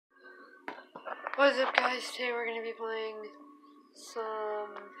What's up, guys? Today we're going to be playing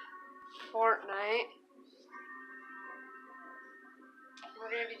some Fortnite.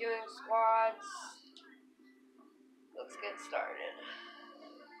 We're going to be doing squads. Let's get started.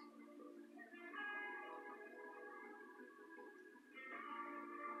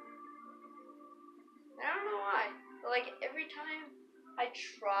 I don't know why, but like every time I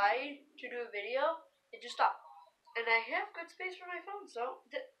try to do a video, it just stops. And I have good space for my phone, so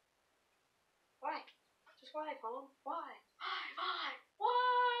why? Just why, phone? Why?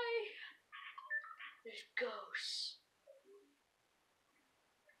 Why? There's ghosts.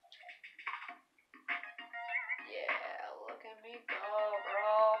 Yeah, look at me go,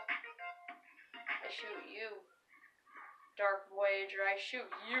 bro. I shoot you. Dark Voyager, I shoot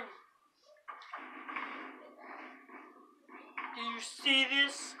you. Do you see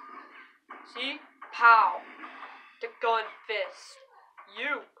this? See? Pow. The gun fist.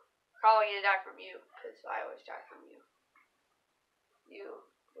 You. Probably gonna die from you, because I always die from you. You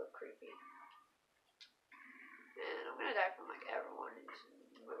look creepy. And I'm gonna die from like everyone who's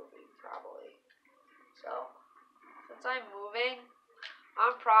moving, probably. So, since I'm moving,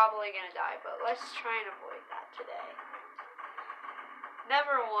 I'm probably gonna die, but let's try and avoid that today.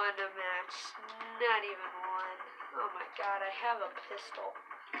 Never won a match, not even one. Oh my god, I have a pistol.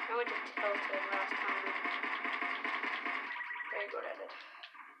 I went to Tilted last time. Very good at it.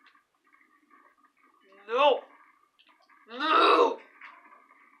 No! No!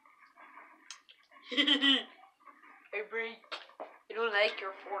 Hey, break. I don't like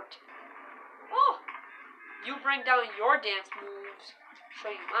your fort. Oh! You bring down your dance moves. Show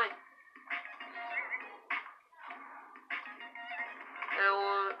you mine. I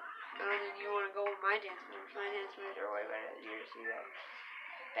don't think you want to go with my dance moves. My dance moves are way better than yours. You got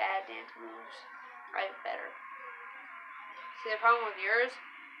bad dance moves. I have better. See, the problem with yours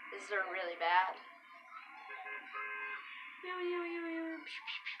is they're really bad.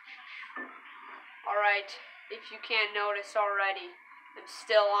 Alright, if you can't notice already, I'm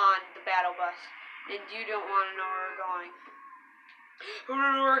still on the battle bus. And you don't want to know where we're going.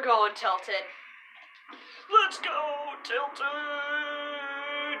 We're going Tilted. Let's go, Tilted!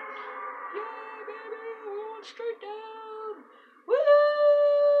 Yay, baby! We're going straight down! Woo!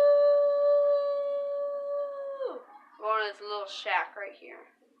 We're going to this little shack right here.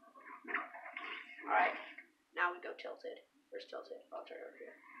 Alright, now we go Tilted. Where's Tilted? I'll turn it over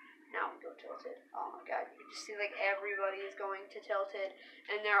here. Now we go Tilted. Oh my god, you just see like everybody is going to Tilted,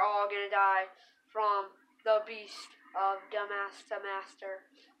 and they're all gonna die from the beast of Dumbass to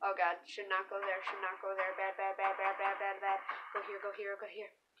Master. Oh god, should not go there, should not go there. Bad, bad, bad, bad, bad, bad, bad. Go here, go here, go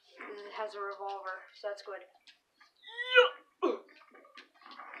here. And it has a revolver, so that's good.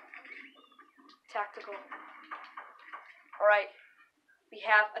 Tactical. Alright, we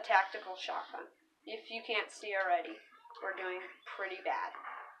have a tactical shotgun. If you can't see already, we're doing pretty bad.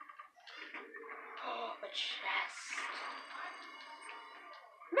 Oh, a chest.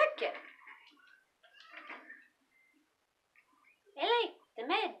 Medkit. I like the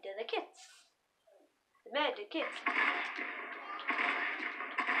med, the kits. The med, the kits.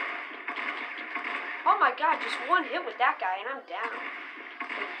 Oh my god, just one hit with that guy and I'm down.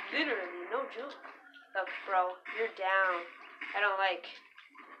 Like, literally, no joke. Look, bro, you're down. I don't like...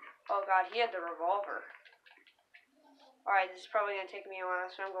 Oh god, he had the revolver. Alright, this is probably going to take me a while,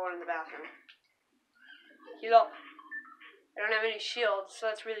 so I'm going in the bathroom. Heal up. I don't have any shields, so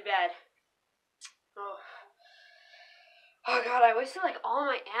that's really bad. Oh. Oh god, I wasted like all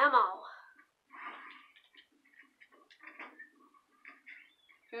my ammo.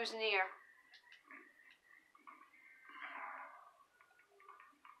 Who's near?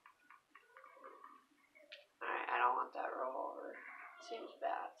 Alright, I don't want that revolver. It seems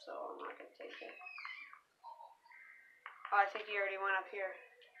bad, so I'm not gonna take it. Oh, I think he already went up here.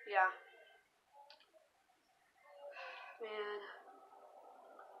 Yeah. Man.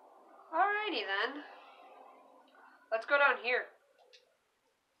 Alrighty then. Let's go down here.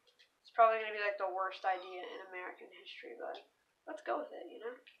 It's probably gonna be like the worst idea in American history, but let's go with it, you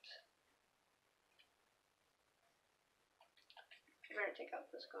know? I better take out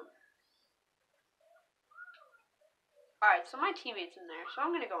this gun. Alright, so my teammate's in there, so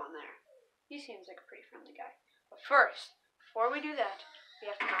I'm gonna go in there. He seems like a pretty friendly guy. But first, before we do that, we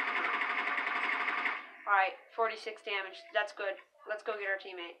have to knock him out. Alright, 46 damage. That's good. Let's go get our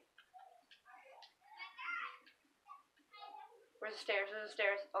teammate. Where's the stairs? Where's the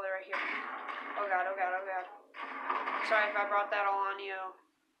stairs? Oh, they're right here. Oh god, oh god, oh god. Sorry if I brought that all on you.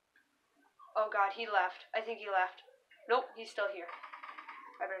 Oh god, he left. I think he left. Nope, he's still here.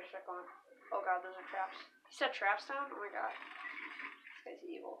 I better check on. Oh god, those are traps. He set traps down? Oh my god. This guy's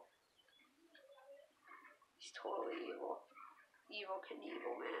evil. He's totally evil. Evil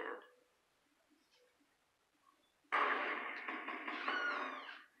Knievel, man.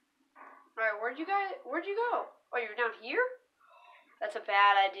 Alright, where'd you go? Oh, you're down here? That's a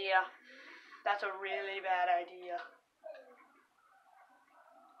bad idea. That's a really bad idea.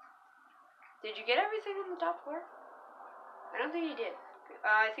 Did you get everything on the top floor? I don't think he did.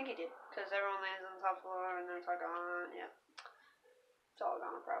 I think he did, because everyone lands on the top floor and then it's all gone. Yeah. It's all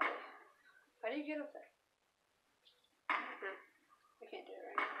gone, probably. How do you get up there? I can't do it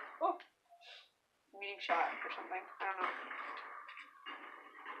right now. Oh! I'm getting shot or something. I don't know.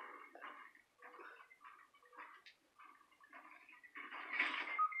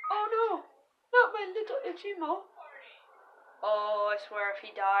 Oh no! Not my little itchy mouth. Oh, I swear if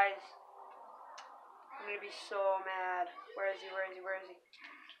he dies, I'm gonna be so mad. Where is he? Where is he? Where is he?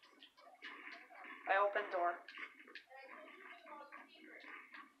 I opened door.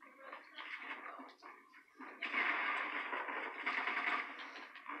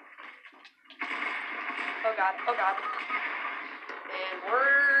 Oh god, oh god. And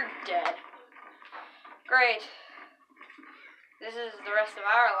we're dead. Great. This is the rest of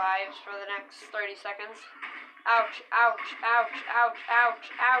our lives for the next 30 seconds. Ouch, ouch, ouch, ouch, ouch,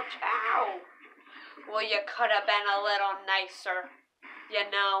 ouch, ow. Well, you could have been a little nicer, you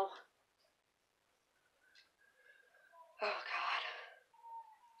know. Oh god.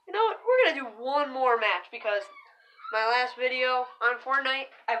 You know what? We're gonna do one more match because my last video on Fortnite,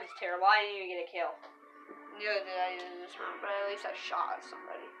 I was terrible. I didn't even get a kill. Neither did I in this round, but at least I shot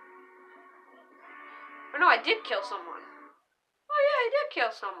somebody. Oh no, I did kill someone. Oh yeah, I did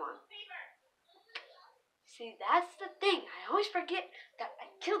kill someone. See, that's the thing. I always forget that I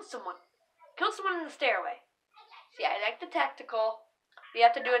killed someone. Killed someone in the stairway. See, I like the tactical. We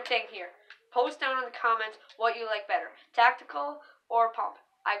have to do a thing here. Post down in the comments what you like better. Tactical or pump.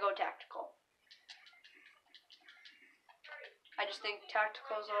 I go tactical. I just think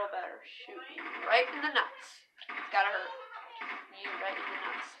tactical is a little better. Shoot you right in the nuts. It's gotta hurt. You right in the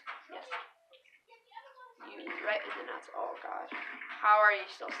nuts. Yes. You right in the nuts. Oh god. How are you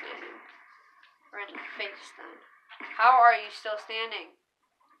still standing? Right in the face then. How are you still standing?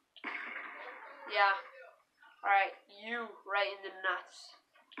 Yeah. Alright, you right in the nuts.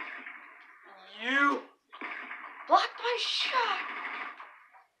 You blocked my shot.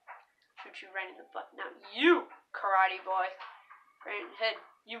 Shoot you right in the butt. Now you, karate boy. Right in the head.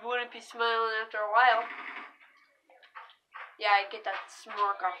 You wouldn't be smiling after a while. Yeah, I get that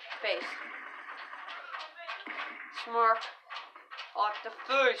smirk off your face. Smirk off the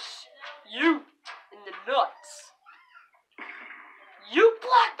face. You in the nuts. You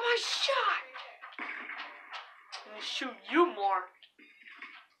blocked my shot. I'm gonna shoot you more.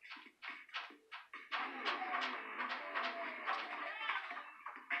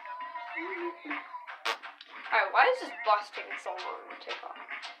 Alright, why is this bus taking so long to take off?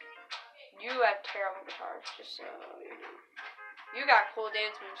 You have terrible guitars, just so you know. You got cool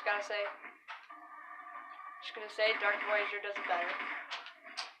dance moves, gotta say. Just gonna say, Dark Voyager does it better.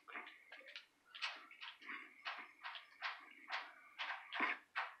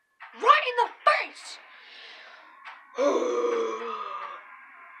 Right in the face!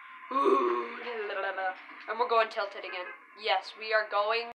 And we're going tilted again. Yes, we are going